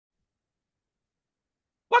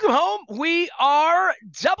Welcome home. We are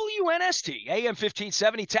WNST, AM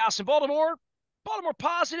 1570, Towson, Baltimore. Baltimore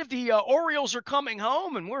positive. The Orioles are coming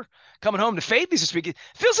home, and we're coming home to Fadley's this week. It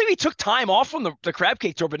feels like we took time off from the Crab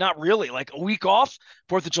Cake Tour, but not really. Like a week off,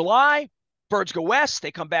 4th of July. Birds go west.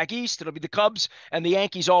 They come back east. It'll be the Cubs and the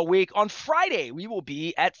Yankees all week. On Friday, we will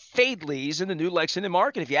be at Fadley's in the new Lexington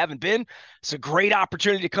Market. If you haven't been, it's a great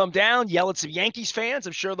opportunity to come down, yell at some Yankees fans.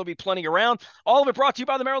 I'm sure there'll be plenty around. All of it brought to you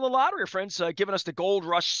by the Maryland Lottery, friends, giving us the Gold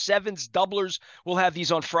Rush Sevens doublers. We'll have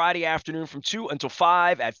these on Friday afternoon from 2 until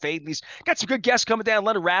 5 at Fadley's. Got some good guests coming down.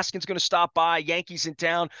 Leonard Raskin's going to stop by. Yankees in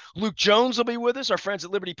town. Luke Jones will be with us. Our friends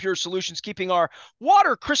at Liberty Pure Solutions, keeping our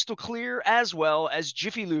water crystal clear, as well as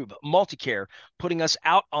Jiffy Lube Multicare, putting us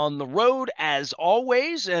out on the road as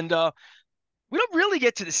always. And we don't really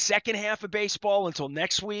get to the second half of baseball until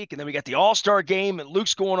next week. And then we got the All-Star game, and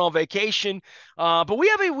Luke's going on vacation. But we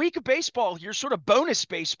have a week of baseball here, sort of bonus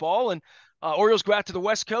baseball. And Orioles go out to the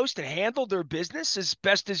West Coast and handle their business as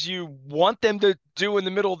best as you want them to do in the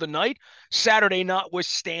middle of the night, Saturday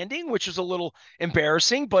notwithstanding, which is a little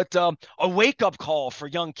embarrassing, but a wake-up call for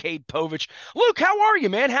young Cade Povich. Luke, how are you,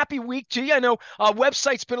 man? Happy week to you. I know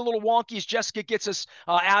website's been a little wonky as Jessica gets us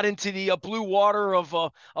out into the blue water of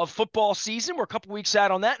football season. We're a couple weeks out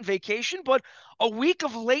on that in vacation, but a week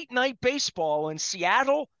of late-night baseball in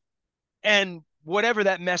Seattle and whatever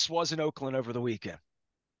that mess was in Oakland over the weekend.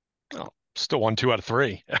 Well, still won 2 out of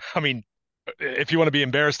 3. I mean, if you want to be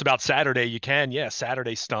embarrassed about Saturday, you can. Yeah,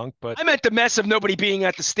 Saturday stunk, but I meant the mess of nobody being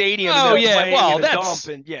at the stadium. oh And yeah, well dump, that's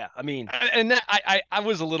and yeah, I mean, and that, I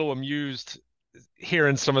was a little amused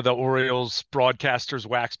hearing some of the Orioles broadcasters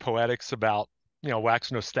wax poetics about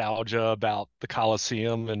wax nostalgia about the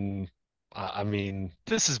Coliseum, and I mean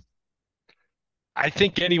this is. I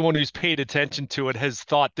think anyone who's paid attention to it has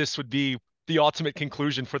thought this would be the ultimate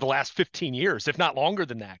conclusion for the last 15 years, if not longer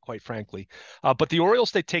than that, quite frankly. But the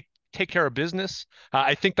Orioles, they take care of business.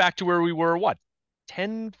 I think back to where we were,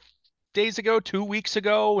 10 days ago, 2 weeks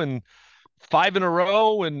ago, and 5 in a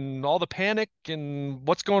row, and all the panic and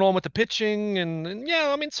what's going on with the pitching. And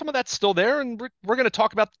yeah, I mean, some of that's still there. And we're going to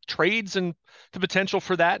talk about trades and the potential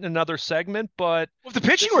for that in another segment. But if the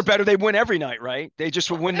pitching were better, they'd win every night, right? They just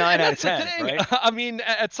would win 9 out of 10, right? I mean,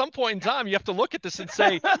 at some point in time, you have to look at this and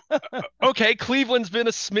say, okay, Cleveland's been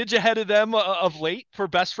a smidge ahead of them of late for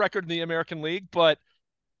best record in the American League. But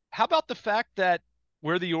how about the fact that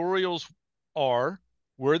where the Orioles are,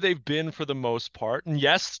 where they've been for the most part, and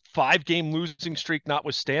yes, 5-game losing streak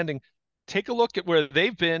notwithstanding, take a look at where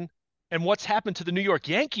they've been and what's happened to the New York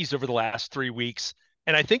Yankees over the last 3 weeks.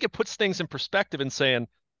 And I think it puts things in perspective in saying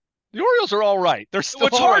the Orioles are all right. They're still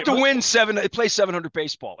it's hard to win play 700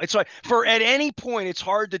 baseball. It's like at any point, it's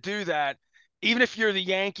hard to do that, even if you're the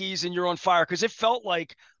Yankees and you're on fire, because it felt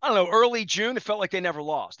like, I don't know, early June, it felt like they never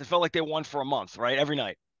lost. It felt like they won for a month, right? Every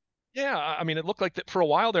night. Yeah, I mean, it looked like that for a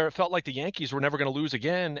while there. It felt like the Yankees were never going to lose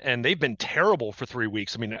again, and they've been terrible for 3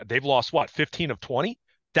 weeks. I mean, they've lost 15 of 20.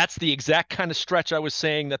 That's the exact kind of stretch I was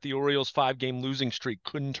saying that the Orioles' 5-game losing streak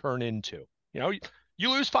couldn't turn into. You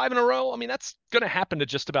lose 5 in a row. I mean, that's going to happen to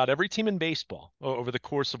just about every team in baseball over the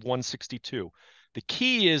course of 162. The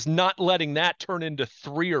key is not letting that turn into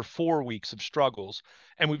 3 or 4 weeks of struggles,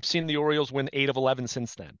 and we've seen the Orioles win 8 of 11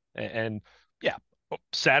 since then. And yeah.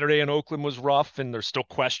 Saturday in Oakland was rough, and there's still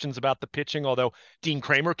questions about the pitching, although Dean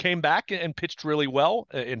Kramer came back and pitched really well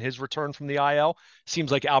in his return from the IL. Seems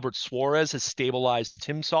like Albert Suarez has stabilized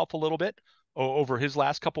himself a little bit over his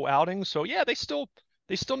last couple outings. So yeah, they still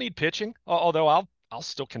need pitching, although I'll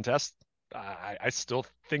still contest. I still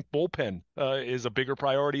think bullpen is a bigger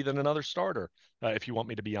priority than another starter, if you want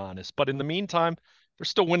me to be honest. But in the meantime, they're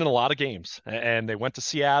still winning a lot of games, and they went to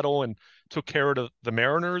Seattle and took care of the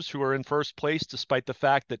Mariners, who are in first place, despite the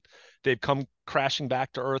fact that they've come crashing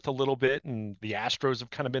back to earth a little bit, and the Astros have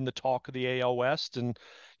kind of been the talk of the AL West. And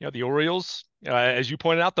the Orioles, as you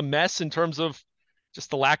pointed out, the mess in terms of just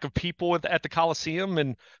the lack of people at the Coliseum.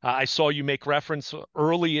 And I saw you make reference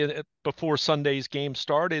early before Sunday's game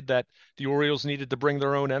started that the Orioles needed to bring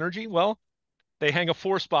their own energy. Well, they hang a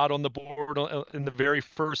 4 spot on the board in the very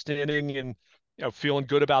first inning, and feeling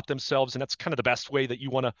good about themselves. And that's kind of the best way that you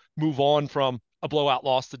want to move on from a blowout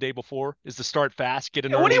loss the day before, is to start fast, get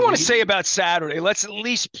an early What do you want to lead. say about Saturday? Let's at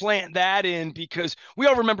least plant that in, because we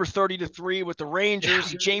all remember 30-3 with the Rangers.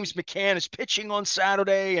 And James McCann is pitching on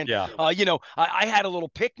Saturday. And, I had a little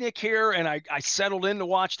picnic here, and I settled in to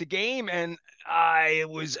watch the game, and it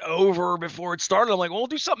was over before it started. I'm like, well, we'll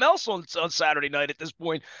do something else on Saturday night at this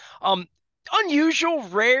point. Unusual,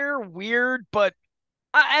 rare, weird, but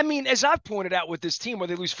I mean, as I've pointed out with this team, where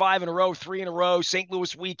they lose five in a row, three in a row, St.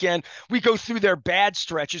 Louis weekend, we go through their bad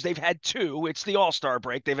stretches. They've had two. It's the All-Star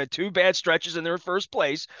break. They've had two bad stretches and they're in first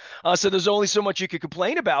place. So there's only so much you could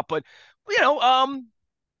complain about. But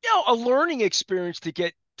a learning experience to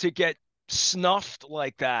get snuffed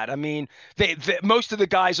like that. I mean, most of the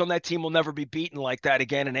guys on that team will never be beaten like that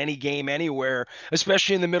again in any game anywhere,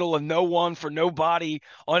 especially in the middle of no one for nobody.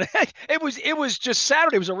 On it was just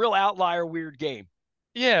Saturday. It was a real outlier, weird game.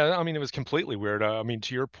 Yeah, I mean, it was completely weird. I mean,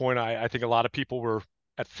 to your point, I think a lot of people were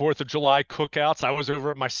at 4th of July cookouts. I was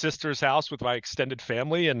over at my sister's house with my extended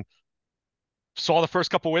family and saw the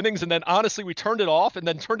first couple innings. And then honestly, we turned it off and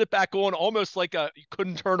then turned it back on almost like a you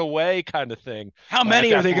couldn't turn away kind of thing How at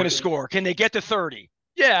many are that they going to point. score? Can they get to 30?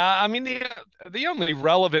 Yeah, I mean, the only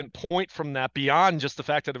relevant point from that beyond just the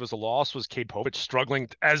fact that it was a loss was Cade Povich struggling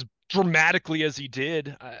as dramatically as he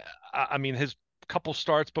did. I mean, his couple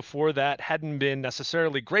starts before that hadn't been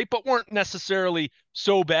necessarily great, but weren't necessarily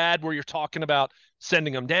so bad where you're talking about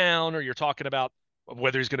sending him down or you're talking about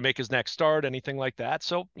whether he's going to make his next start, anything like that.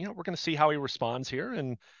 So, we're going to see how he responds here.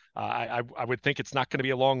 And I would think it's not going to be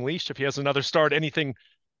a long leash. If he has another start, anything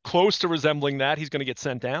close to resembling that, he's going to get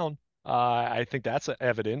sent down. I think that's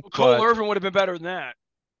evident, Well, Cole but Irvin would have been better than that.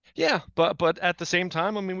 yeah, but at the same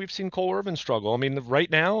time, I mean, we've seen Cole Irvin struggle. I mean, right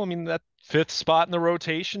now, I mean, that fifth spot in the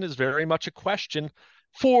rotation is very much a question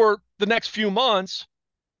for the next few months.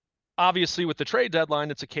 Obviously, with the trade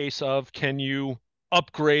deadline, it's a case of can you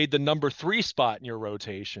upgrade the number 3 spot in your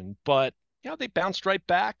rotation? But they bounced right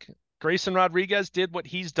back. Grayson Rodriguez did what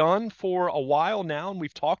he's done for a while now, and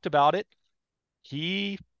we've talked about it.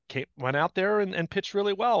 He went out there and pitched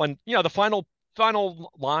really well. And the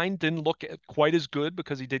final line didn't look quite as good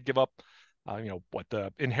because he did give up, what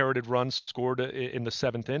the inherited runs scored in the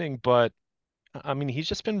 7th inning. But I mean, he's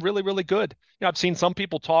just been really, really good. I've seen some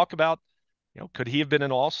people talk about, could he have been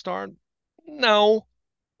an all-star? No.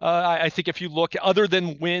 I think if you look other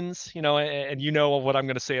than wins, and you know what I'm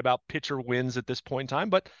going to say about pitcher wins at this point in time,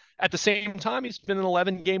 but at the same time, he's been an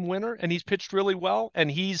 11-game winner and he's pitched really well.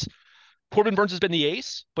 And Corbin Burns has been the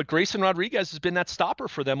ace, but Grayson Rodriguez has been that stopper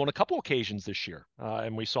for them on a couple occasions this year.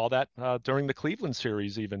 And we saw that during the Cleveland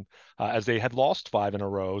series, even as they had lost 5 in a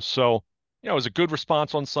row. So, it was a good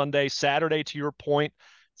response on Sunday. Saturday, to your point,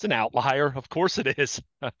 it's an outlier. Of course it is.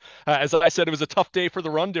 As I said, it was a tough day for the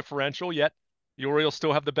run differential, yet the Orioles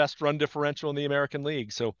still have the best run differential in the American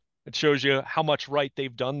League. So it shows you how much right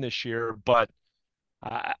they've done this year. But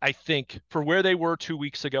I think for where they were 2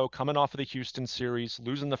 weeks ago, coming off of the Houston series,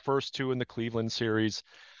 losing the first 2 in the Cleveland series,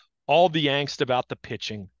 all the angst about the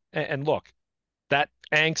pitching. And look, that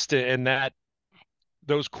angst and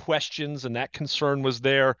those questions and that concern was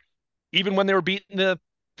there even when they were beating the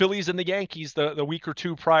Phillies and the Yankees the week or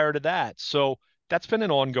two prior to that. So that's been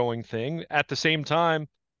an ongoing thing. At the same time,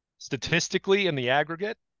 statistically in the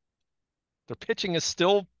aggregate, their pitching has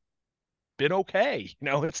still been okay.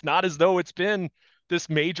 It's not as though it's been this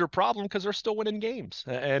major problem because they're still winning games.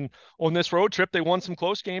 And on this road trip, they won some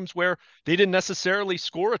close games where they didn't necessarily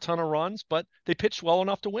score a ton of runs, but they pitched well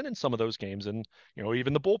enough to win in some of those games. And,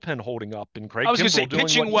 even the bullpen holding up and I Craig was going to say Kimbrell doing what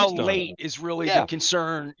pitching he's well done. late is really the Yeah.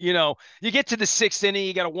 concern. You get to the 6th inning,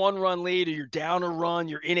 you got a 1-run lead, or you're down a run,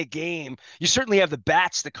 you're in a game. You certainly have the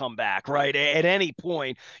bats to come back, right? At any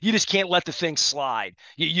point, you just can't let the thing slide.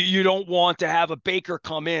 You don't want to have a Baker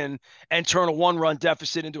come in and turn a 1-run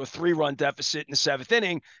deficit into a 3-run deficit in the 7th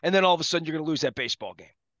inning, and then all of a sudden you're going to lose that baseball game.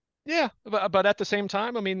 Yeah. But at the same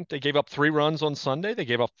time, I mean, they gave up 3 runs on Sunday. They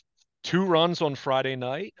gave up 2 runs on Friday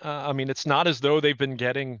night. I mean, it's not as though they've been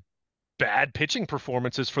getting bad pitching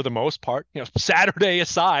performances for the most part, Saturday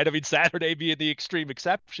aside. I mean, Saturday being the extreme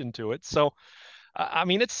exception to it. So, I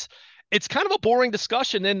mean, it's kind of a boring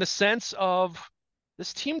discussion in the sense of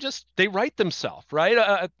this team they right themselves,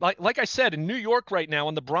 right? Like I said, in New York right now,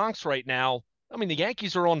 in the Bronx right now, I mean, the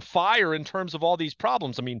Yankees are on fire in terms of all these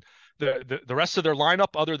problems. I mean, the rest of their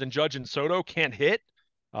lineup, other than Judge and Soto, can't hit.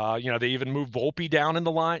 They even moved Volpe down in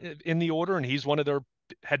the line in the order, and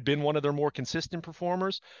had been one of their more consistent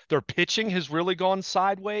performers. Their pitching has really gone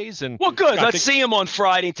sideways, and Well, good. I Let's think see him on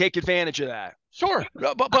Friday and take advantage of that. sure.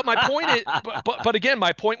 But my point is, but again,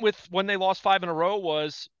 my point with when they lost 5 in a row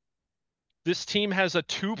was this team has a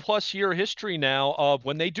 2+ year history now of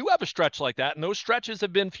when they do have a stretch like that, and those stretches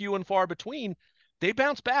have been few and far between. They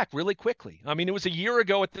bounce back really quickly. I mean, it was a year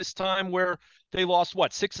ago at this time where they lost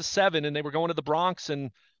 6 or 7, and they were going to the Bronx,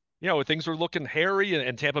 and things were looking hairy,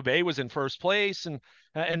 and Tampa Bay was in first place, and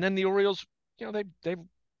then the Orioles, they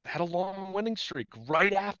had a long winning streak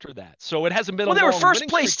right after that. So it hasn't been a Well, they were a long first winning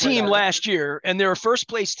place streak right team after that. last year, and they're a first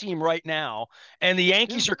place team right now. And the Yeah.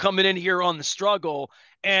 Yankees are coming in here on the struggle,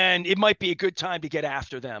 and it might be a good time to get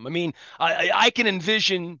after them. I mean, I can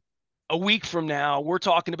envision a week from now, we're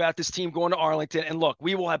talking about this team going to Arlington. And look,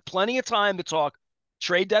 we will have plenty of time to talk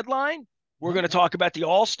trade deadline. We're Mhm. going to talk about the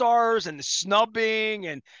All Stars and the snubbing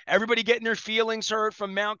and everybody getting their feelings hurt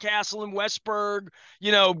from Mountcastle and Westburg,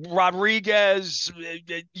 Rodriguez,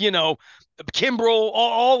 Kimbrel,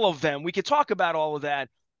 all of them. We could talk about all of that.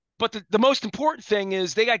 But the most important thing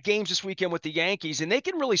is they got games this weekend with the Yankees, and they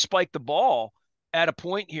can really spike the ball at a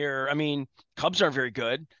point here. I mean, Cubs aren't very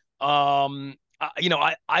good.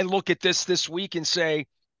 I look at this week and say,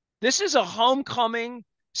 this is a homecoming,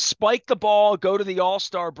 spike the ball, go to the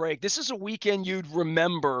All-Star break. This is a weekend you'd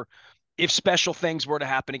remember if special things were to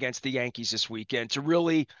happen against the Yankees this weekend to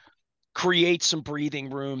really create some breathing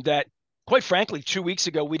room that, quite frankly, 2 weeks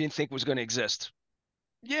ago we didn't think was going to exist.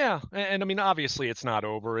 Yeah, and I mean, obviously it's not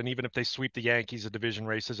over, and even if they sweep the Yankees, the division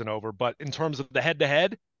race isn't over. But in terms of the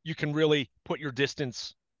head-to-head, you can really put your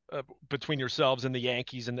distance between yourselves and the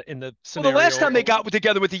Yankees in the Well, the last scenario. time they got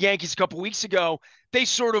together with the Yankees a couple weeks ago, they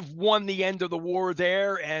sort of won the end of the war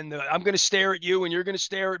there. And I'm going to stare at you, and you're going to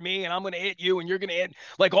stare at me, and I'm going to hit you, and you're going to hit.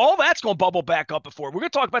 Like all that's going to bubble back up before. We're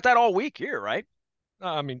going to talk about that all week here, right?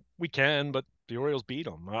 I mean, we can, but the Orioles beat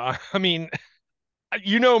them. I mean,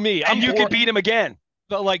 you know me, And I'm you could bored. beat him again.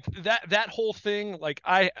 But like that whole thing, like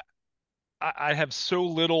I have so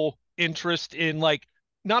little interest in like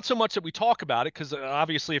not so much that we talk about it because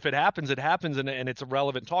obviously if it happens, it happens and it's a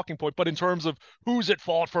relevant talking point. But in terms of who's at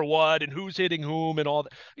fault for what and who's hitting whom and all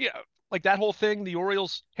that, yeah, like that whole thing, the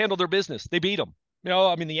Orioles handled their business. They beat them.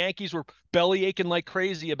 I mean, the Yankees were belly aching like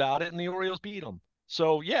crazy about it, and the Orioles beat them.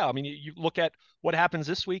 So yeah, I mean, you look at what happens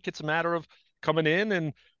this week. It's a matter of coming in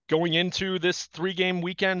and going into this 3-game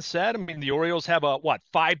weekend set. I mean, the Orioles have a what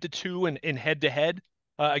 5-2 in head-to-head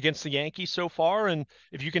against the Yankees so far. And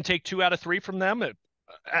if you can take 2 out of 3 from them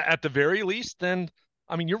at the very least, then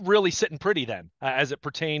I mean, you're really sitting pretty then as it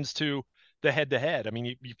pertains to the head to head. I mean,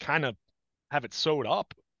 you kind of have it sewed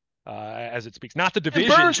up as it speaks. Not the And division.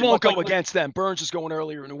 Burns won't Look, go against them. Burns is going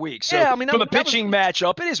earlier in the week. So yeah, I mean, from a that was pitching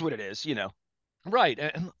matchup, it is what it is. right.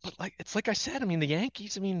 But like, it's like I said, I mean, the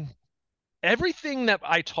Yankees, I mean, everything that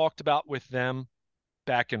I talked about with them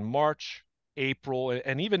back in March, April,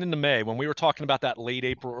 and even into May when we were talking about that late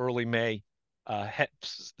April, early May,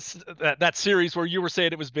 that series where you were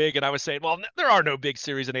saying it was big, and I was saying, well, there are no big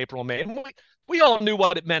series in April and May, and we all knew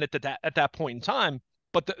what it meant at that point in time.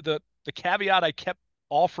 But the caveat I kept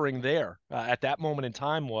offering there at that moment in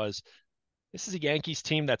time was this is a Yankees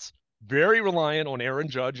team that's very reliant on Aaron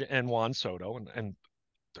Judge and Juan Soto, and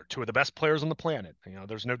they're two of the best players on the planet.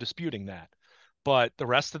 There's no disputing that. But the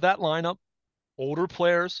rest of that lineup, older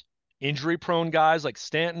players, injury prone guys like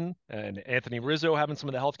Stanton and Anthony Rizzo having some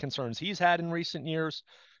of the health concerns he's had in recent years,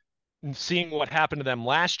 and seeing what happened to them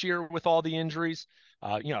last year with all the injuries.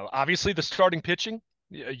 Obviously the starting pitching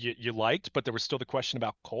you liked, but there was still the question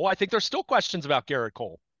about Cole. I think there's still questions about Garrett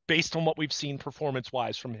Cole based on what we've seen performance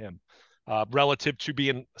wise from him. Relative to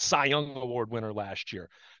being Cy Young Award winner last year,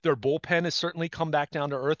 their bullpen has certainly come back down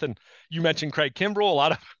to earth. And you mentioned Craig Kimbrel.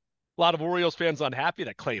 A lot of Orioles fans unhappy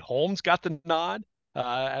that Clay Holmes got the nod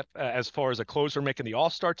as far as a closer making the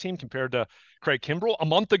All-Star team compared to Craig Kimbrel. A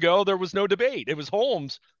month ago, there was no debate. It was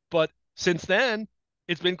Holmes. But since then,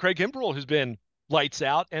 it's been Craig Kimbrel who's been lights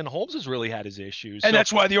out, and Holmes has really had his issues. And So,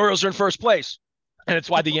 that's why the Orioles are in first place. and it's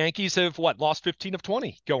why the Yankees have lost 15 of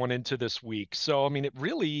 20 going into this week. So, I mean, it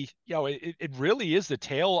really, it really is the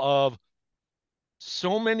tale of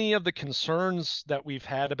so many of the concerns that we've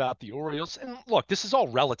had about the Orioles. And look, this is all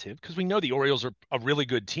relative because we know the Orioles are a really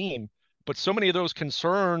good team, but so many of those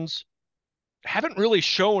concerns haven't really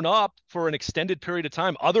shown up for an extended period of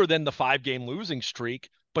time other than the 5-game losing streak.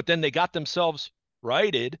 But then they got themselves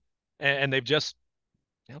righted and they've just,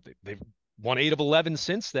 they've won 8 of 11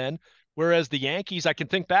 since then. Whereas the Yankees, I can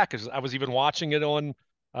think back because I was even watching it on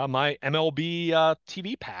my MLB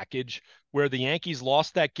TV package where the Yankees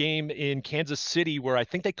lost that game in Kansas City where I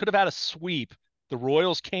think they could have had a sweep. The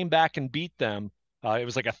Royals came back and beat them. It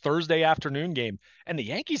was like a Thursday afternoon game. And the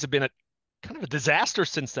Yankees have been kind of a disaster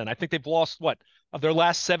since then. I think they've lost what of their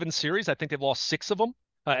last 7 series. I think they've lost 6 of them.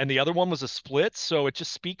 And the other one was a split. So it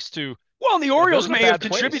just speaks to, Well, and the they're Orioles in a may have bad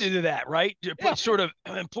place. contributed to that, right? To Yeah. put sort of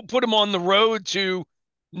put them on the road to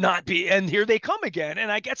not be, and here they come again. And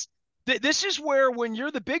I guess this is where when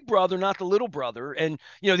you're the big brother, not the little brother, and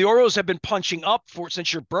the Orioles have been punching up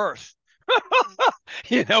since your birth.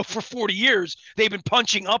 For 40 years they've been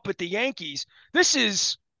punching up at the Yankees. This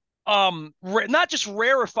is not just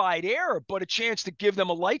rarefied air, but a chance to give them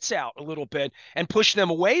a lights out a little bit and push them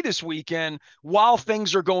away this weekend while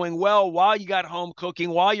things are going well, while you got home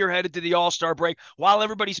cooking, while you're headed to the All-Star break, while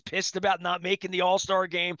everybody's pissed about not making the All-Star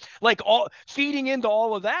game, like all feeding into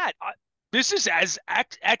all of that. This is as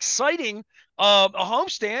exciting a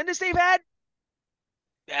homestand as they've had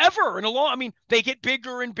ever in a long. I mean, they get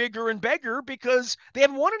bigger and bigger and bigger because they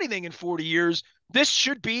haven't won anything in 40 years. This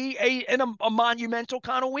should be a monumental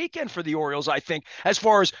kind of weekend for the Orioles, I think, as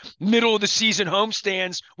far as middle of the season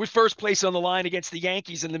homestands with first place on the line against the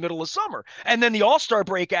Yankees in the middle of summer. And then the All-Star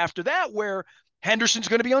break after that, where Henderson's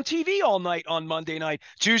going to be on TV all night on Monday night.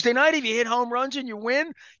 Tuesday night, if you hit home runs and you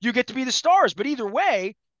win, you get to be the stars. But either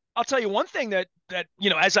way, I'll tell you one thing that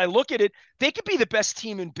as I look at it, they could be the best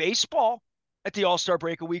team in baseball at the All-Star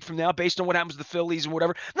break a week from now, based on what happens to the Phillies and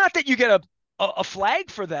whatever. Not that you get a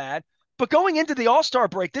flag for that, but going into the All-Star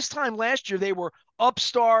break, this time last year, they were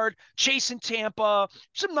upstart, chasing Tampa,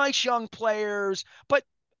 some nice young players, but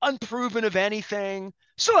unproven of anything.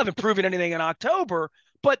 Still haven't proven anything in October,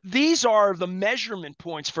 but these are the measurement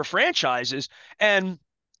points for franchises. And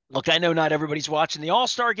look, I know not everybody's watching the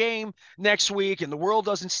All-Star game next week and the world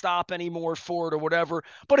doesn't stop anymore for it or whatever.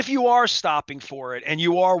 But if you are stopping for it and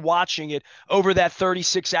you are watching it over that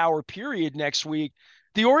 36-hour period next week,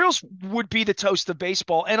 the Orioles would be the toast of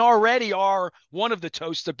baseball and already are one of the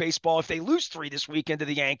toasts of baseball. If they lose 3 this weekend to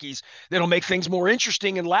the Yankees, that'll make things more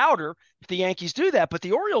interesting and louder if the Yankees do that. But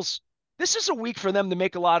the Orioles, this is a week for them to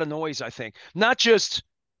make a lot of noise, I think. Not just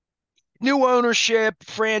new ownership,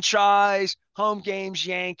 franchise, home games,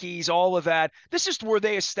 Yankees, all of that. This is where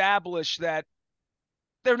they establish that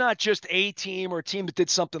they're not just a team or a team that did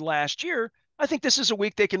something last year. I think this is a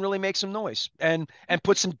week they can really make some noise and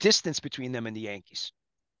put some distance between them and the Yankees.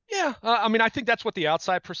 Yeah, I mean, I think that's what the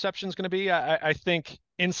outside perception is going to be. I think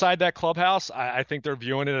inside that clubhouse, I think they're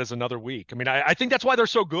viewing it as another week. I mean, I think that's why they're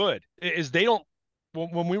so good. Is they don't.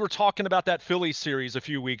 When we were talking about that Phillies series a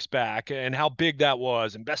few weeks back and how big that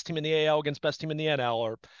was, and best team in the AL against best team in the NL,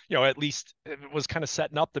 or at least it was kind of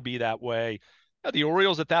setting up to be that way. The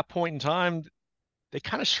Orioles at that point in time, they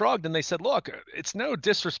kind of shrugged and they said, look, it's no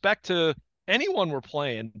disrespect to anyone we're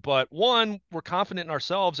playing, but one, we're confident in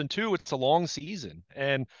ourselves, and two, it's a long season.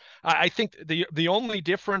 And I think the only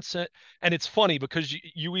difference, and it's funny because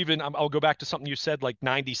you even, I'll go back to something you said like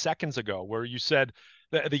 90 seconds ago, where you said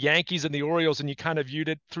the Yankees and the Orioles, and you kind of viewed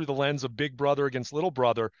it through the lens of big brother against little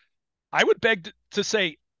brother. I would beg to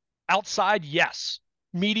say outside, yes.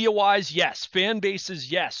 Media wise, yes. Fan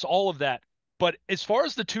bases, yes. All of that. But as far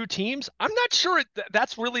as the two teams, I'm not sure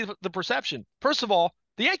that's really the perception. First of all,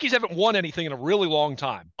 the Yankees haven't won anything in a really long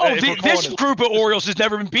time. Oh, this group of Orioles has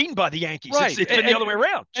never been beaten by the Yankees. Right. It's been the other way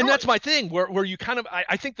around. Sure. And that's my thing, where you kind of,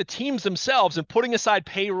 I think the teams themselves, and putting aside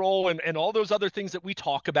payroll and all those other things that we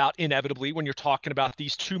talk about inevitably when you're talking about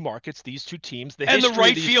these two markets, these two teams, and the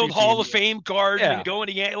right field Hall of Fame guard and going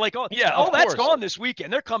to Yankee, all that's gone this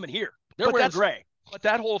weekend. They're coming here. They're wearing gray. But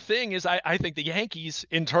that whole thing is, I think the Yankees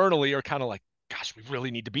internally are kind of like, gosh, we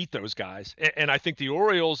really need to beat those guys. And I think the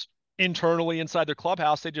Orioles internally inside their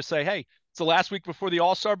clubhouse, they just say, hey, it's the last week before the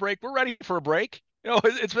All-Star break. We're ready for a break.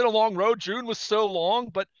 It's been a long road. June was so long,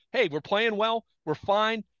 but hey, we're playing well. We're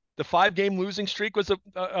fine. The 5-game losing streak was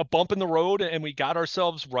a bump in the road, and we got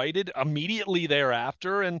ourselves righted immediately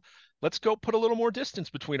thereafter. And let's go put a little more distance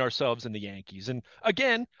between ourselves and the Yankees. And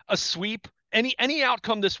again, a sweep, any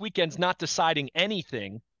outcome this weekend's not deciding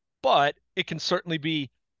anything, but it can certainly be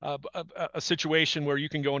a situation where you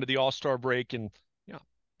can go into the All-Star break and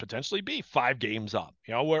potentially be 5 games up,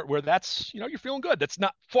 where that's, you're feeling good. That's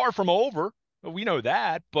not far from over. We know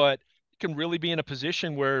that, but you can really be in a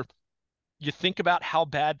position where you think about how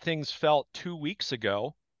bad things felt 2 weeks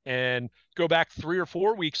ago and go back 3 or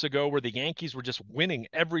 4 weeks ago where the Yankees were just winning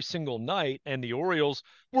every single night and the Orioles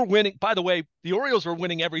were winning. By the way, the Orioles were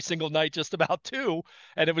winning every single night just about too.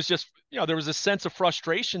 And it was just, there was a sense of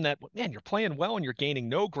frustration that, man, you're playing well and you're gaining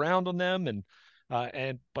no ground on them.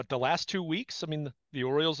 But the last 2 weeks, I mean, the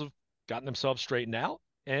Orioles have gotten themselves straightened out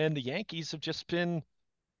and the Yankees have just been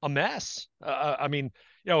a mess. I mean,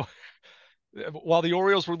 while the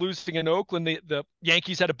Orioles were losing in Oakland, the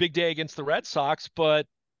Yankees had a big day against the Red Sox, but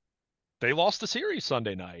they lost the series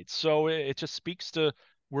Sunday night. So it just speaks to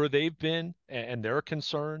where they've been and their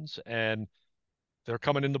concerns. And they're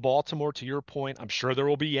coming into Baltimore, to your point. I'm sure there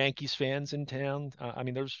will be Yankees fans in town. I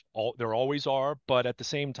mean, there always are. But at the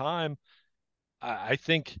same time, I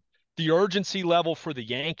think the urgency level for the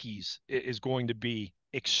Yankees is going to be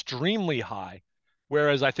extremely high.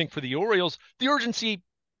 Whereas I think for the Orioles, the urgency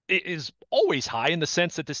is always high in the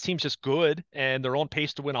sense that this team's just good and they're on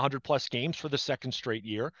pace to win 100 plus games for the second straight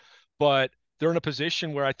year. But they're in a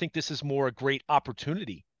position where I think this is more a great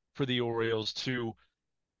opportunity for the Orioles to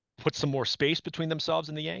put some more space between themselves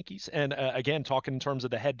and the Yankees. And again, talking in terms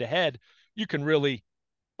of the head to head, you can really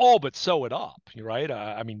all but sew it up, right?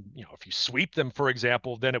 I mean, if you sweep them, for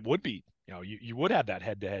example, then it would be, you would have that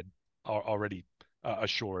head to head already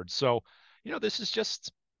assured. So, this is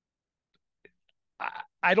just,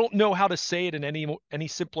 I don't know how to say it in any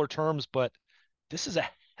simpler terms, but this is a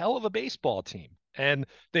hell of a baseball team. And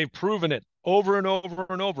they've proven it over and over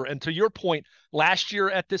and over. And to your point, last year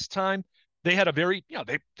at this time, they had a very,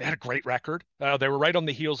 they had a great record. They were right on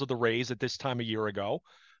the heels of the Rays at this time a year ago,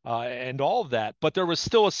 and all of that. But there was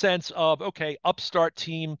still a sense of, okay, upstart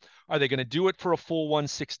team. Are they going to do it for a full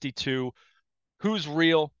 162? Who's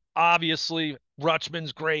real? Obviously,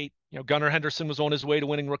 Rutschman's great. Gunnar Henderson was on his way to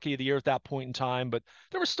winning Rookie of the Year at that point in time, but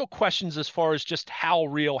there were still questions as far as just how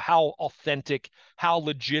real, how authentic, how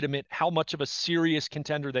legitimate, how much of a serious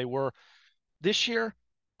contender they were this year.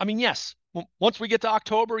 I mean, yes, once we get to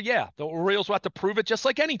October, yeah, the Orioles will have to prove it just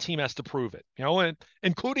like any team has to prove it, and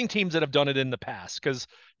including teams that have done it in the past. Because,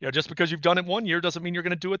 just because you've done it one year doesn't mean you're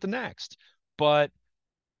going to do it the next. But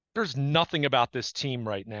there's nothing about this team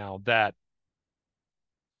right now that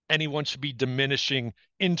anyone should be diminishing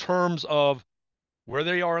in terms of where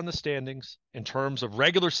they are in the standings, in terms of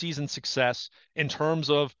regular season success, in terms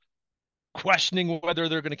of questioning whether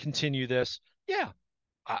they're going to continue this. Yeah,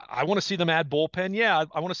 I want to see them add bullpen. Yeah,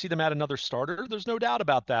 I want to see them add another starter. There's no doubt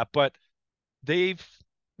about that. But they've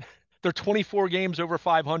they're 24 games over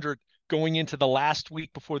 500 going into the last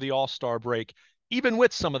week before the All-Star break, even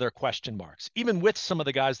with some of their question marks, even with some of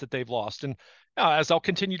the guys that they've lost. And as I'll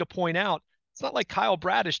continue to point out, it's not like Kyle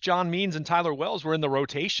Bradish, John Means, and Tyler Wells were in the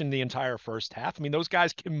rotation the entire first half. I mean, those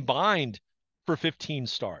guys combined for 15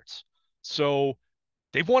 starts. So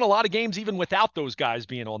they've won a lot of games even without those guys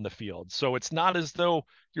being on the field. So it's not as though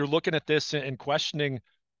you're looking at this and questioning,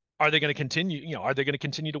 are they going to continue? Are they going to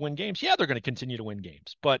continue to win games? Yeah, they're going to continue to win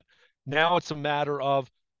games. But now it's a matter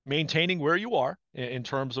of maintaining where you are in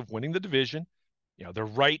terms of winning the division. They're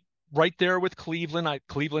right there with Cleveland.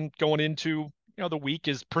 Cleveland going into the week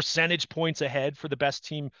is percentage points ahead for the best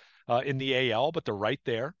team in the AL, but they're right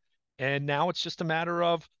there. And now it's just a matter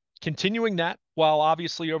of continuing that, while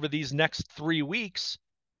obviously over these next 3 weeks,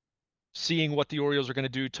 seeing what the Orioles are going to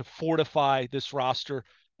do to fortify this roster,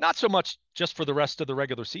 not so much just for the rest of the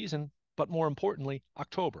regular season, but more importantly,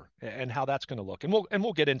 October and how that's going to look. And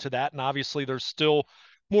we'll get into that. And obviously there's still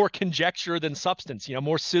more conjecture than substance,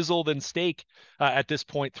 more sizzle than steak at this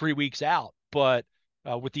point, 3 weeks out. But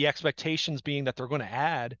with the expectations being that they're going to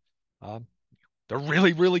add, they're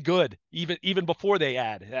really, really good, even before they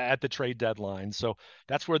add at the trade deadline. So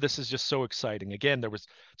that's where this is just so exciting. Again,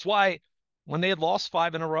 it's why when they had lost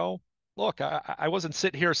 5 in a row, look, I wasn't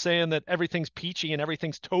sitting here saying that everything's peachy and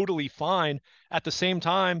everything's totally fine. At the same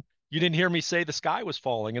time, you didn't hear me say the sky was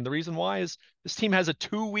falling. And the reason why is this team has a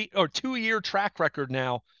 2-year track record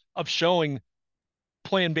now of showing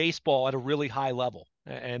playing baseball at a really high level.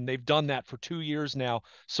 And they've done that for 2 years now.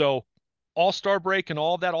 So All-Star break and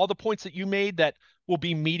all of that, all the points that you made that will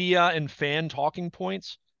be media and fan talking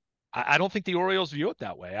points, I don't think the Orioles view it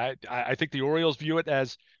that way. I think the Orioles view it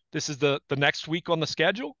as this is the next week on the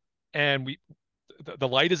schedule, and the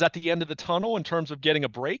light is at the end of the tunnel in terms of getting a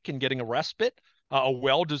break and getting a respite, a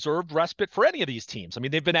well-deserved respite for any of these teams. I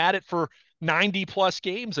mean, they've been at it for 90 plus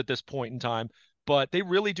games at this point in time, but they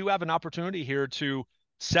really do have an opportunity here to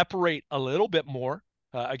separate a little bit more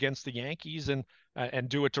against the Yankees and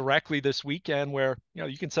do it directly this weekend, where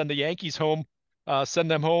you can send the Yankees home,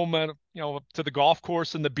 send them home, to the golf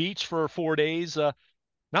course and the beach for 4 days.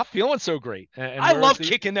 Not feeling so great. And I whereas love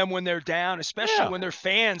kicking them when they're down, especially yeah, when their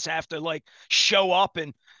fans have to like show up,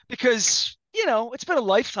 and because it's been a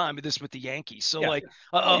lifetime of this with the Yankees. So yeah, like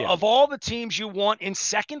oh yeah, of all the teams you want in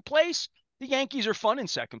second place, the Yankees are fun in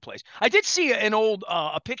second place. I did see an old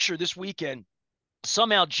a picture this weekend.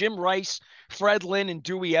 Somehow Jim Rice, Fred Lynn, and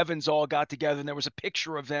Dewey Evans all got together, and there was a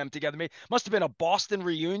picture of them together. Must have been a Boston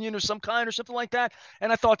reunion or some kind or something like that.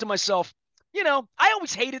 And I thought to myself, I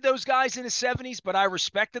always hated those guys in the 70s, but I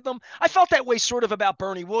respected them. I felt that way sort of about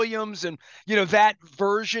Bernie Williams and, that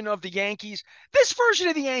version of the Yankees. This version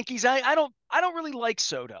of the Yankees, I don't really like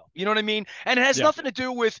Soto. You know what I mean? And it has yeah. nothing to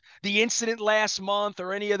do with the incident last month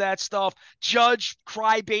or any of that stuff. Judge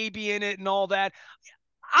crybaby in it and all that.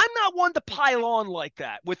 I'm not one to pile on like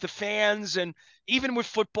that with the fans and even with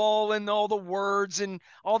football and all the words and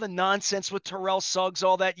all the nonsense with Terrell Suggs,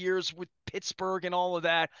 all that years with Pittsburgh and all of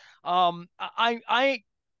that.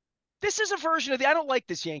 This is a version of I don't like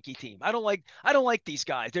this Yankee team. I don't like these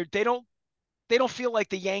guys. They don't feel like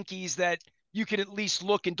the Yankees that you can at least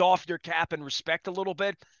look and doff your cap and respect a little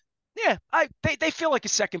bit. Yeah, they feel like a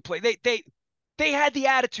second place. They had the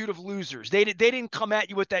attitude of losers. They didn't come at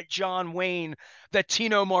you with that John Wayne, that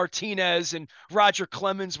Tino Martinez and Roger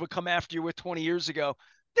Clemens would come after you with 20 years ago.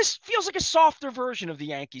 This feels like a softer version of the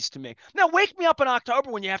Yankees to me. Now, wake me up in October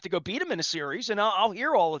when you have to go beat them in a series, and I'll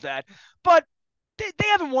hear all of that. But they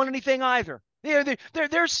haven't won anything either.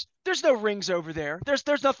 There's no rings over there.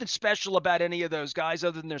 There's nothing special about any of those guys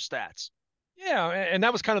other than their stats. Yeah, and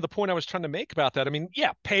that was kind of the point I was trying to make about that. I mean,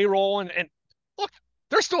 yeah, payroll and look,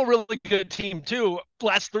 they're still a really good team too.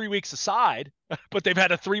 Last 3 weeks aside, but they've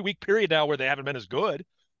had a 3 week period now where they haven't been as good.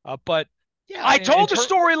 But yeah, I told the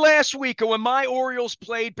story last week when my Orioles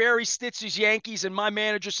played Barry Stitz's Yankees, and my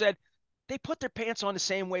manager said they put their pants on the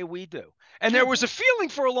same way we do. And there was a feeling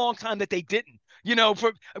for a long time that they didn't. You know,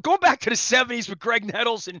 for going back to the 70s with Greg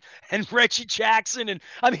Nettles and Reggie Jackson. And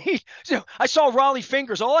I mean, I saw Raleigh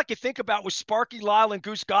Fingers. All I could think about was Sparky Lyle and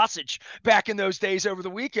Goose Gossage back in those days over the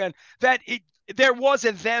weekend. There was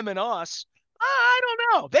a them and us. I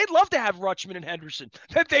don't know. They'd love to have Rutschman and Henderson.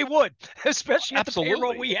 That they would, especially at the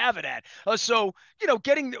payroll we have it at. So,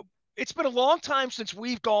 it's been a long time since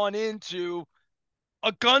we've gone into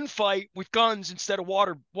a gunfight with guns instead of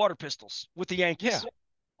water pistols with the Yankees. Yeah.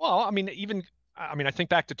 Well, I think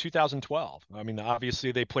back to 2012. I mean,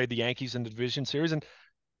 obviously they played the Yankees in the division series, and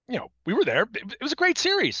we were there. It was a great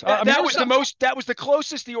series. That was the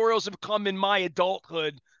closest the Orioles have come in my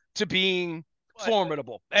adulthood to being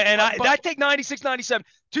formidable. And I take 96, 97,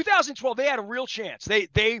 2012. They had a real chance.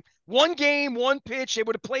 They one game, one pitch. They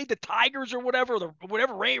would have played the Tigers or whatever,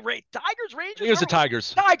 Tigers, Rangers. It was the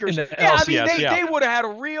Tigers. Tigers. Yeah, LCS, I mean, they would have had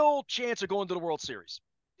a real chance of going to the World Series.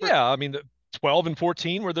 Yeah, I mean, the 12 and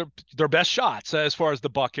 14 were their best shots as far as the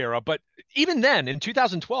Buck era. But even then, in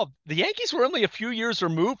 2012, the Yankees were only a few years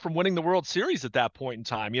removed from winning the World Series at that point in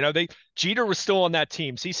time. Jeter was still on that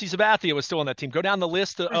team. CC Sabathia was still on that team. Go down the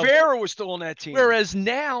list. Rivera was still on that team. Whereas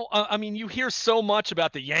now, you hear so much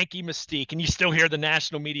about the Yankee mystique, and you still hear the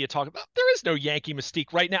national media talk about there is no Yankee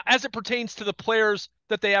mystique right now as it pertains to the players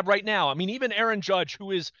that they have right now. I mean, even Aaron Judge,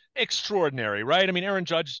 who is extraordinary, right? I mean, Aaron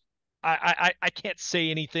Judge, I can't say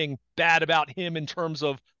anything bad about him in terms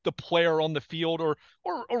of the player on the field or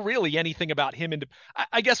really anything about him. And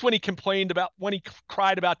I guess when he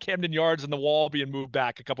cried about Camden Yards and the wall being moved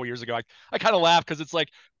back a couple years ago, I kind of laughed because it's like,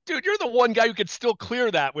 dude, you're the one guy who could still clear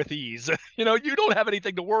that with ease. You don't have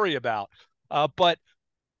anything to worry about. But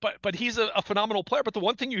he's a phenomenal player. But the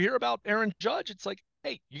one thing you hear about Aaron Judge, it's like,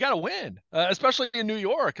 hey, you got to win, especially in New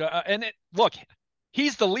York. Look,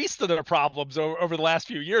 he's the least of their problems over the last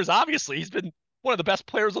few years. Obviously, he's been one of the best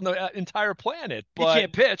players on the entire planet. But he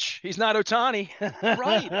can't pitch. He's not Ohtani.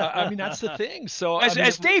 Right. I mean, that's the thing. So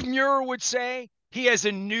as Dave Muir would say, he has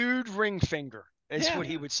a nude ring finger. That's what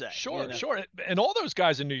he would say. Sure. And all those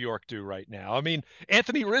guys in New York do right now. I mean,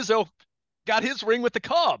 Anthony Rizzo got his ring with the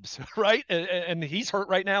Cubs, right? And he's hurt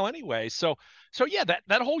right now anyway. So yeah,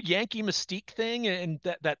 that whole Yankee mystique thing and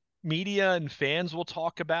that media and fans will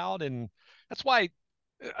talk about. And that's why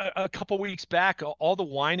a couple weeks back, all the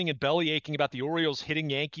whining and belly aching about the Orioles hitting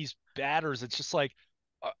Yankees batters, it's just like,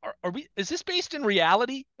 is this based in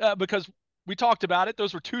reality? Because we talked about it.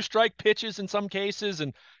 Those were 2-strike pitches in some cases,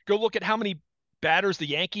 and go look at how many batters the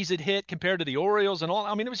Yankees had hit compared to the Orioles and all.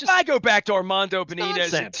 I mean, it was just. I go back to Armando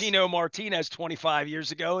Benitez and Tino Martinez 25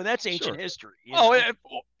 years ago, and that's ancient history.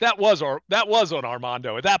 That was on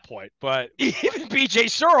Armando at that point, but even BJ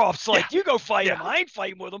Suroff's like, you go fight him. I ain't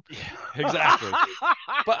fighting with him. Yeah, exactly.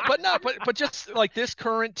 but just like this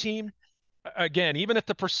current team, again, even if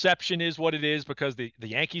the perception is what it is because the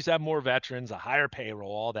Yankees have more veterans, a higher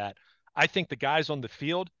payroll, all that, I think the guys on the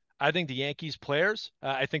field, I think the Yankees players,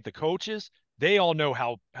 I think the coaches, they all know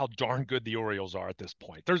how darn good the Orioles are at this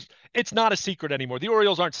point. It's not a secret anymore. The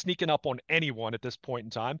Orioles aren't sneaking up on anyone at this point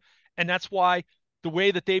in time. And that's why the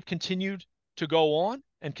way that they've continued to go on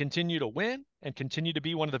and continue to win and continue to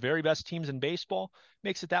be one of the very best teams in baseball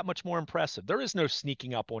makes it that much more impressive. There is no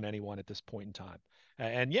sneaking up on anyone at this point in time.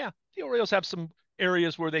 And yeah, the Orioles have some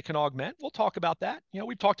areas where they can augment. We'll talk about that.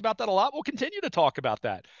 We've talked about that a lot. We'll continue to talk about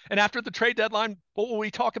that. And after the trade deadline, what will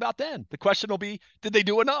we talk about then? The question will be, did they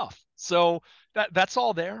do enough? So that's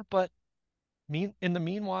all there. But in the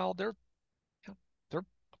meanwhile, they're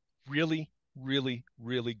really, really,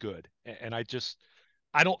 really good. And I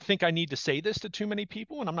don't think I need to say this to too many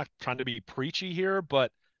people, and I'm not trying to be preachy here,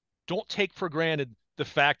 but don't take for granted the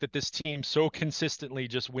fact that this team so consistently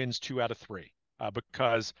just wins 2 out of 3.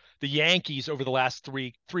 Because the Yankees over the last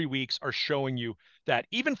three weeks are showing you that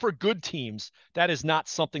even for good teams, that is not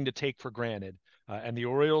something to take for granted. And the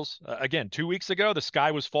Orioles, again, 2 weeks ago, the sky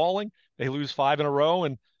was falling. They lose 5 in a row,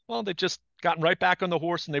 and Well, they've just gotten right back on the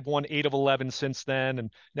horse and they've won 8 of 11 since then.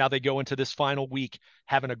 And now they go into this final week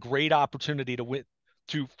having a great opportunity to win,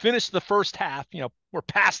 to finish the first half. We're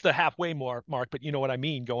past the halfway mark, but you know what I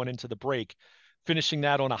mean, going into the break, finishing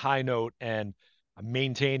that on a high note and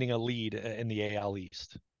maintaining a lead in the AL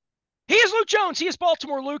East. He is Luke Jones. He is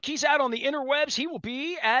Baltimore Luke. He's out on the interwebs. He will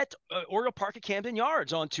be at Oriole Park at Camden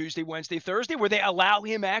Yards on Tuesday, Wednesday, Thursday, where they allow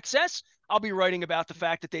him access. I'll be writing about the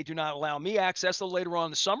fact that they do not allow me access a little later on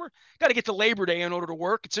in the summer. Got to get to Labor Day in order to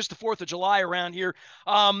work. It's just the 4th of July around here.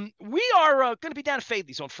 We are going to be down at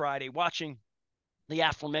Fadley's on Friday watching the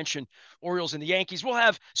aforementioned Orioles and the Yankees. We'll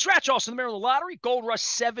have scratch offs in the Maryland Lottery, Gold Rush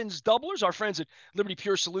Sevens doublers. Our friends at Liberty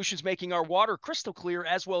Pure Solutions making our water crystal clear,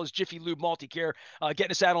 as well as Jiffy Lube Multicare,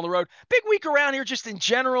 getting us out on the road. Big week around here, just in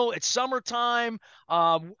general. It's summertime.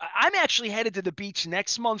 I'm actually headed to the beach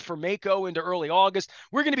next month for Mako into early August.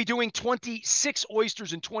 We're going to be doing 26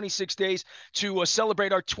 oysters in 26 days to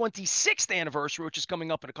celebrate our 26th anniversary, which is coming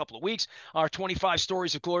up in a couple of weeks. Our 25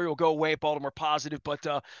 stories of glory will go away at Baltimore Positive, but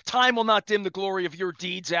time will not dim the glory of your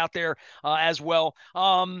deeds out there as well.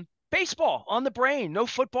 Baseball on the brain. No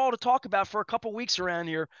football to talk about for a couple weeks around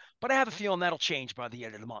here, but I have a feeling that'll change by the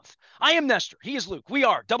end of the month. I am Nestor. He is Luke. We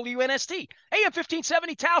are WNST, AM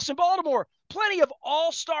 1570, Towson, Baltimore. Plenty of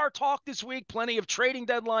all-star talk this week. Plenty of trading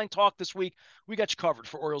deadline talk this week. We got you covered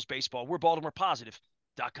for Orioles baseball. We're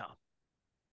BaltimorePositive.com.